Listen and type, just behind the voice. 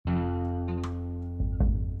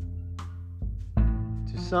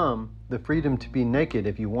some, the freedom to be naked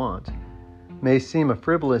if you want may seem a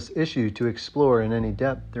frivolous issue to explore in any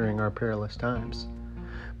depth during our perilous times.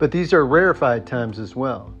 But these are rarified times as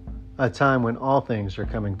well, a time when all things are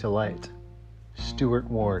coming to light. Stuart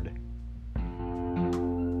Ward.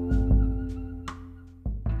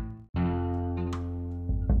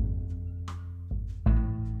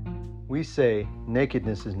 We say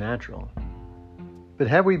nakedness is natural. But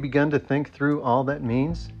have we begun to think through all that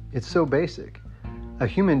means? It's so basic. A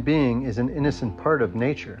human being is an innocent part of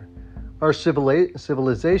nature. Our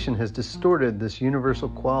civilization has distorted this universal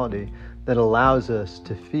quality that allows us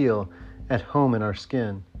to feel at home in our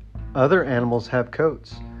skin. Other animals have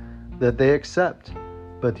coats that they accept,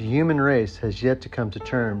 but the human race has yet to come to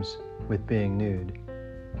terms with being nude.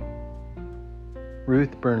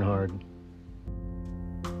 Ruth Bernhard.